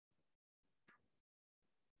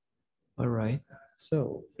All right,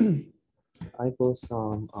 so I bought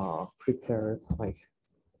some prepared like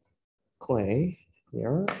clay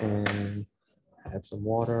here, and I have some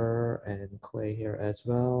water and clay here as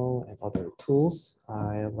well, and other tools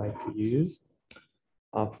I like to use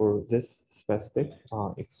for this specific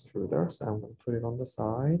extruder. So I'm going to put it on the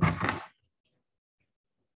side.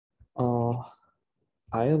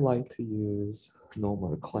 I like to use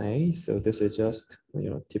normal clay. So this is just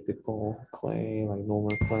typical clay, like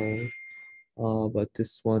normal clay. But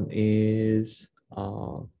this one is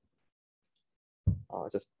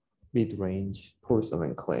just mid-range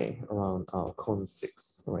porcelain clay around cone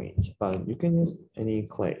 6 range. But you can use any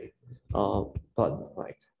clay, but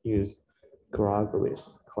like use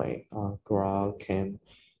Garagelis clay.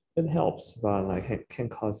 It helps, but like it can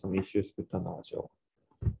cause some issues with the nodule.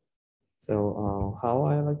 So how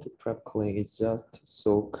I like to prep clay is just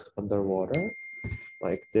soak underwater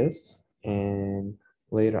like this, and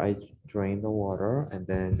later I drain the water and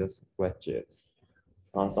then just wedge it.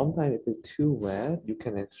 Sometimes if it's too wet, you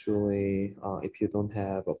can actually, if you don't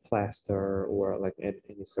have a plaster or like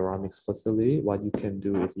any ceramics facility, what you can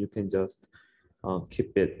do is you can just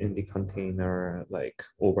keep it in the container like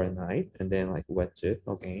overnight and then like wedge it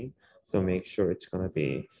again. So make sure it's gonna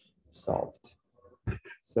be soft.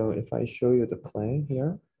 So if I show you the clay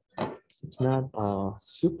here, it's not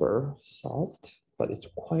super soft, but it's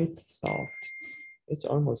quite soft. It's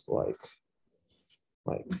almost like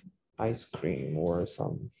ice cream or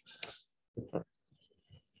some different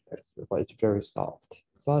texture, but it's very soft.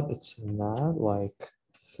 But it's not like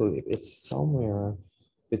sleep. It's somewhere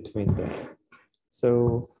between them.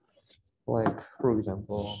 So, like for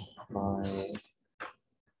example, my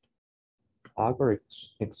agar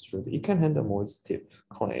extruder, it can handle more stiff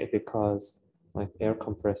clay because like air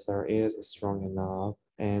compressor is strong enough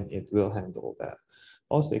and it will handle that.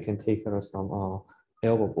 Also, it can take care of some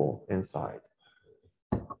air bubble inside.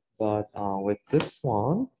 But with this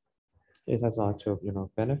one, it has lots of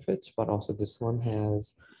benefits, but also this one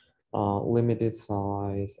has limited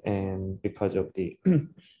size, and because of the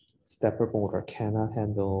stepper motor cannot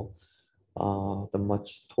handle the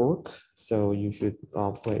much torque, so you should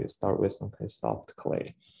start with some kind of soft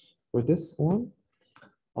clay. For this one,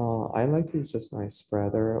 I like to use just nice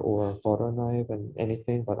spreader or butter knife and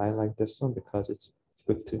anything, but I like this one because it's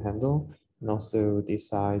quick to handle, and also the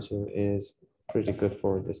size is pretty good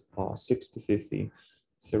for this 60cc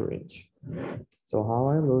syringe. So how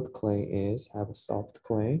I load clay is have a soft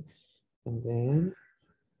clay, and then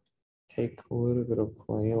take a little bit of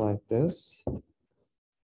clay like this.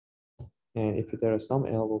 And if there is some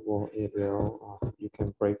air bubble, it will you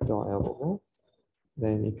can break the air bubble.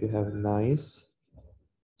 Then if you have a nice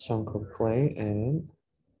chunk of clay and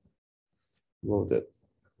load it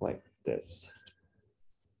like this.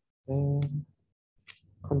 And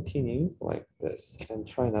continue like this, and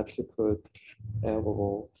try not to put air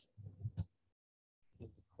bubble in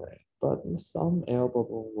the clay. But some air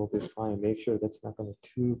bubble will be fine. Make sure that's not going to be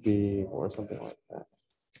too big or something like that.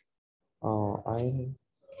 I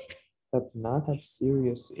have not had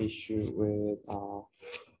serious issue with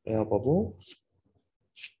air bubble,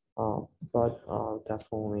 but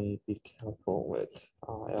definitely be careful with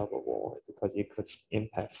air bubble because it could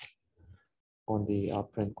impact on the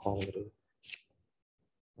print quality.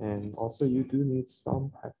 And also you do need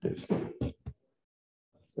some practice.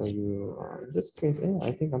 So you, in this case, yeah,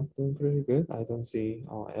 I think I'm doing pretty good. I don't see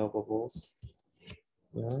air bubbles.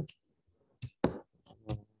 Yeah.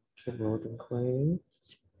 Keep loading clay.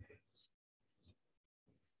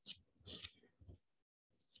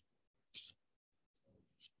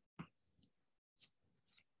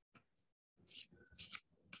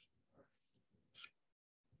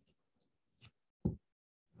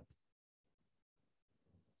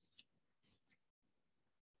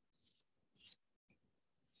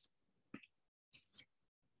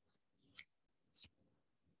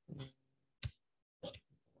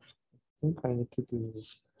 I think I need to do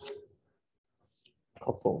a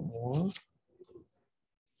couple more.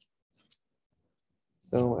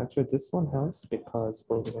 So actually this one helps because,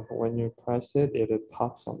 for example, when you press it, it will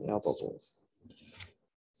pop some air bubbles.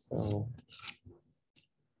 So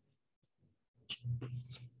I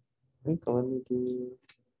think let me do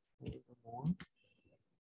a little more.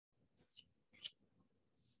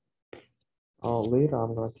 Later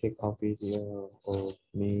I'm gonna take a video of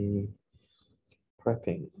me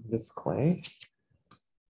prepping this clay.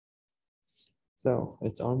 So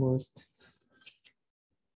it's almost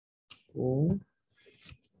full.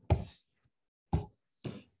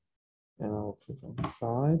 And I'll put it on the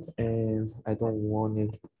side, and I don't want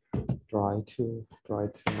it dry too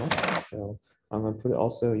much. So I'm gonna put it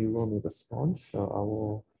also, you will need a sponge. So I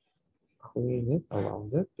will clean it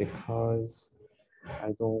around it because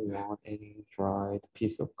I don't want any dried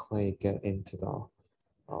piece of clay get into the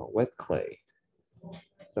wet clay.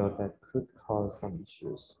 So that could cause some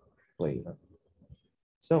issues later.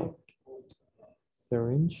 So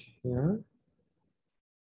syringe here.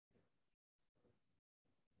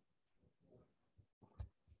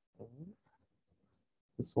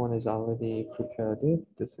 This one is already prepared.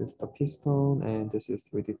 This is the piston and this is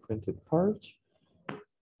 3D printed part.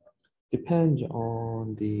 Depends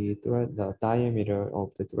on the thread, the diameter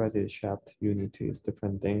of the threaded shaft. You need to use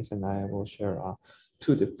different things, and I will share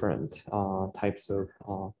two different types of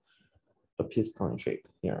the piston shape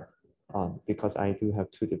here, because I do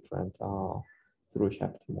have two different through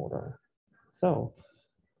shaft motor. So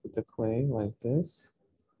put the clay like this,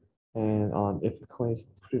 and if the clay is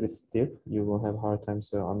pretty stiff, you will have a hard time.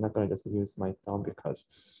 So I'm not gonna just use my thumb because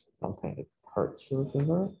sometimes it hurts your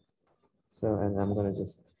finger. So, and I'm gonna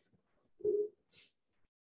just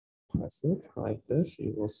press it like this.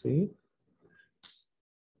 You will see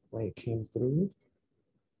when it came through.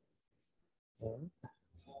 And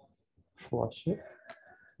flush it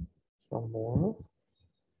some more.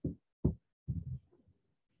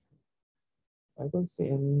 I don't see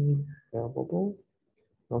any air bubble.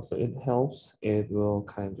 Also, it helps. It will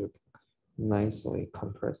kind of nicely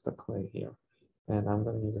compress the clay here. And I'm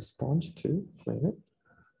going to need a sponge to clean it.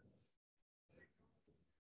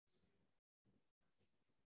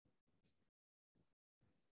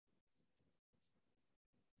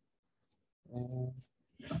 And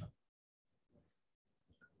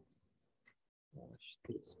wash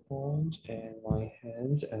the sponge and my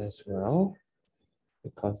hands as well,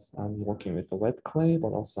 because I'm working with the wet clay, but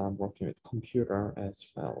also I'm working with computer as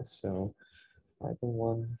well. So I don't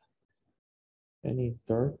want any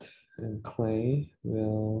dirt and clay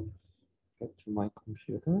will get to my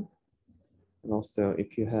computer. And also,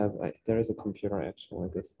 if you have, like, there is a computer actually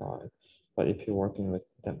this side, but if you're working with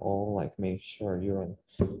them all, like, make sure you're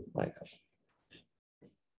like,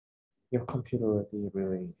 your computer will be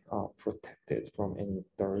really protected from any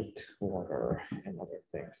dirt, water, and other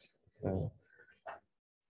things. So,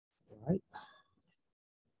 right.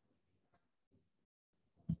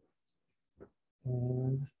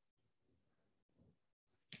 And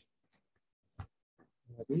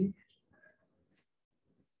ready.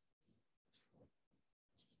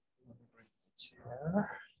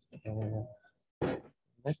 Chair. And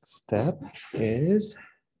next step is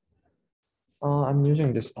I'm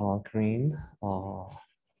using this green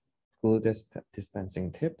glue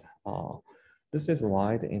dispensing tip. This is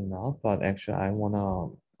wide enough, but actually I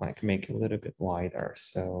wanna like make it a little bit wider.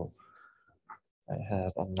 So I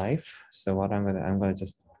have a knife. So what I'm gonna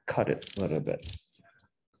just cut it a little bit.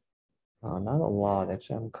 Not a lot.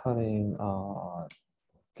 Actually, I'm cutting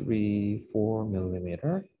 3-4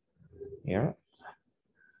 millimeter here.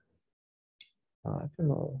 I don't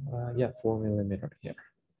know. Yeah, 4 millimeter here.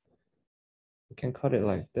 You can cut it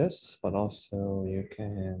like this, but also you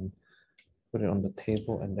can put it on the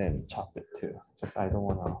table and then chop it too. Just I don't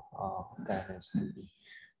want to damage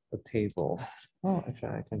the table. Oh, actually,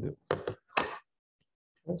 I can do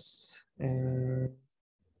this. And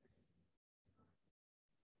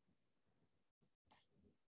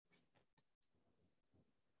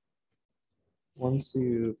once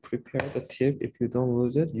you prepare the tip, if you don't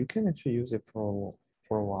lose it, you can actually use it for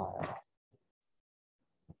a while.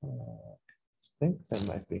 I think that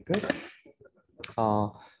might be good.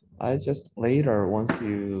 I just later, once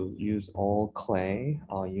you use all clay,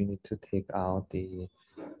 you need to take out the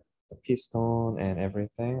piston and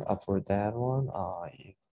everything. For that one,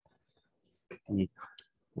 the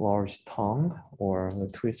large tongue or the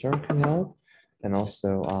twister can help. And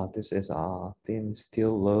also, this is a thin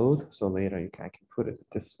steel load, so later I can put it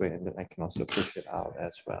this way, and then I can also push it out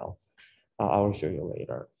as well. I will show you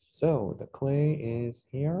later. So the clay is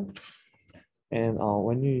here. And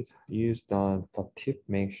when you use the tip,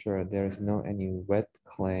 make sure there's no any wet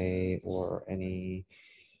clay or any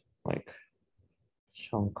like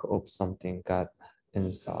chunk of something got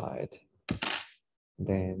inside.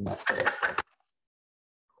 Then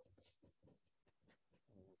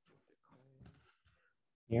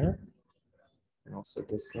here, and also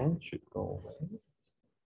this one should go away.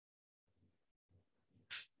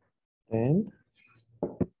 Then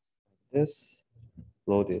this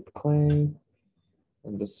loaded clay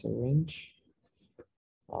and the syringe.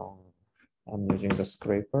 I'm using the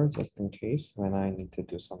scraper just in case when I need to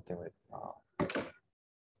do something with.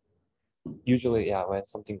 Usually, yeah, when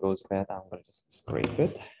something goes bad, I'm gonna just scrape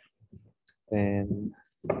it. Then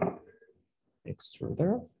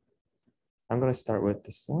extruder. I'm gonna start with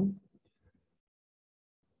this one.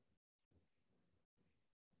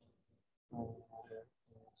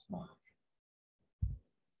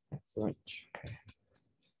 Excellent. Okay.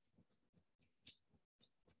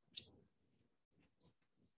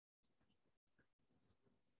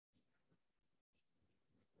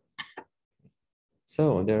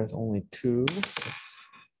 So there's only two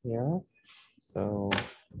here. So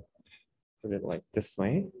put it like this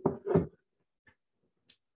way.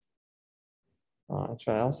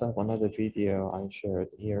 Actually, I also have another video I shared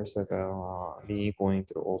years ago, me going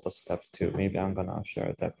through all the steps too. Maybe I'm gonna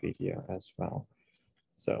share that video as well.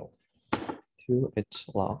 So two, it's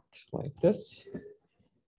locked like this.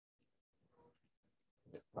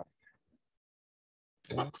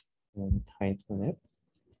 And tighten it.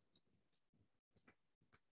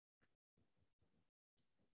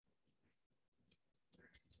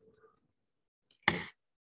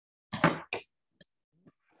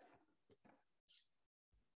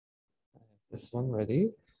 This one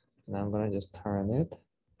ready. And I'm gonna just turn it.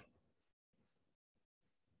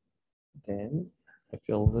 Then I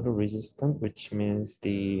feel a little resistant, which means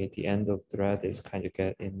the end of thread is kind of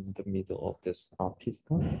get in the middle of this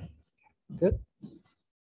piston. Good.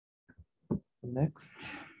 Next,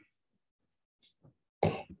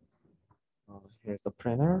 here's the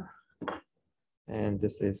printer, and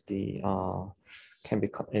this is the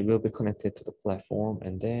it will be connected to the platform,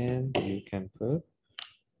 and then you can put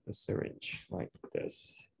the syringe like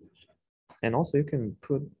this. And also you can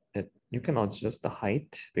put it, you can adjust the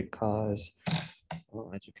height because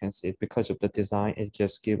as you can see, because of the design, it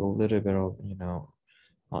just gives a little bit of,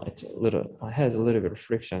 it has a little bit of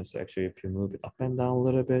friction. So actually, if you move it up and down a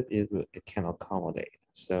little bit, it can accommodate.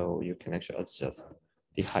 So you can actually adjust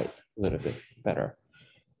the height a little bit better.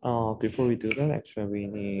 Before we do that, actually, we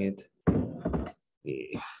need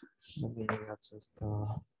the, let me adjust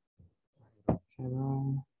the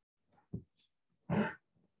camera.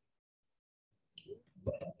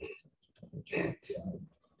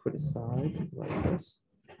 Put aside like this.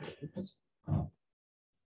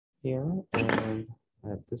 Here, and I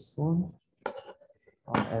have this one.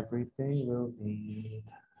 Everything will need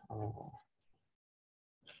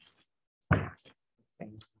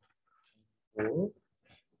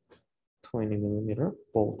 20mm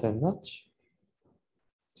bolt and notch.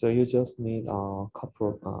 So you just need a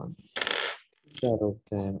couple of set of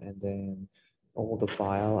them, and then all the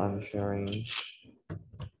file I'm sharing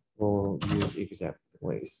will use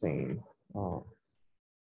exactly same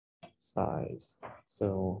size.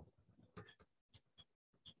 So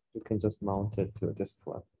you can just mount it to this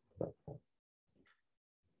platform.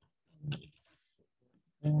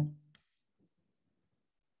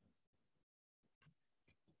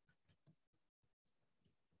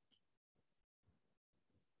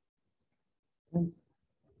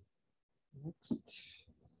 Next,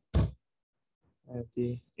 I have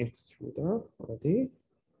the extruder ready.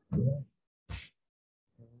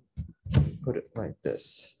 Put it like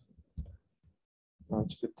this. Now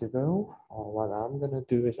it's good to go. What I'm gonna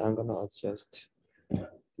do is I'm gonna adjust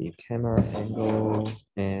the camera angle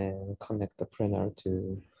and connect the printer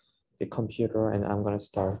to the computer, and I'm gonna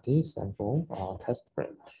start the sample test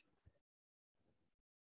print.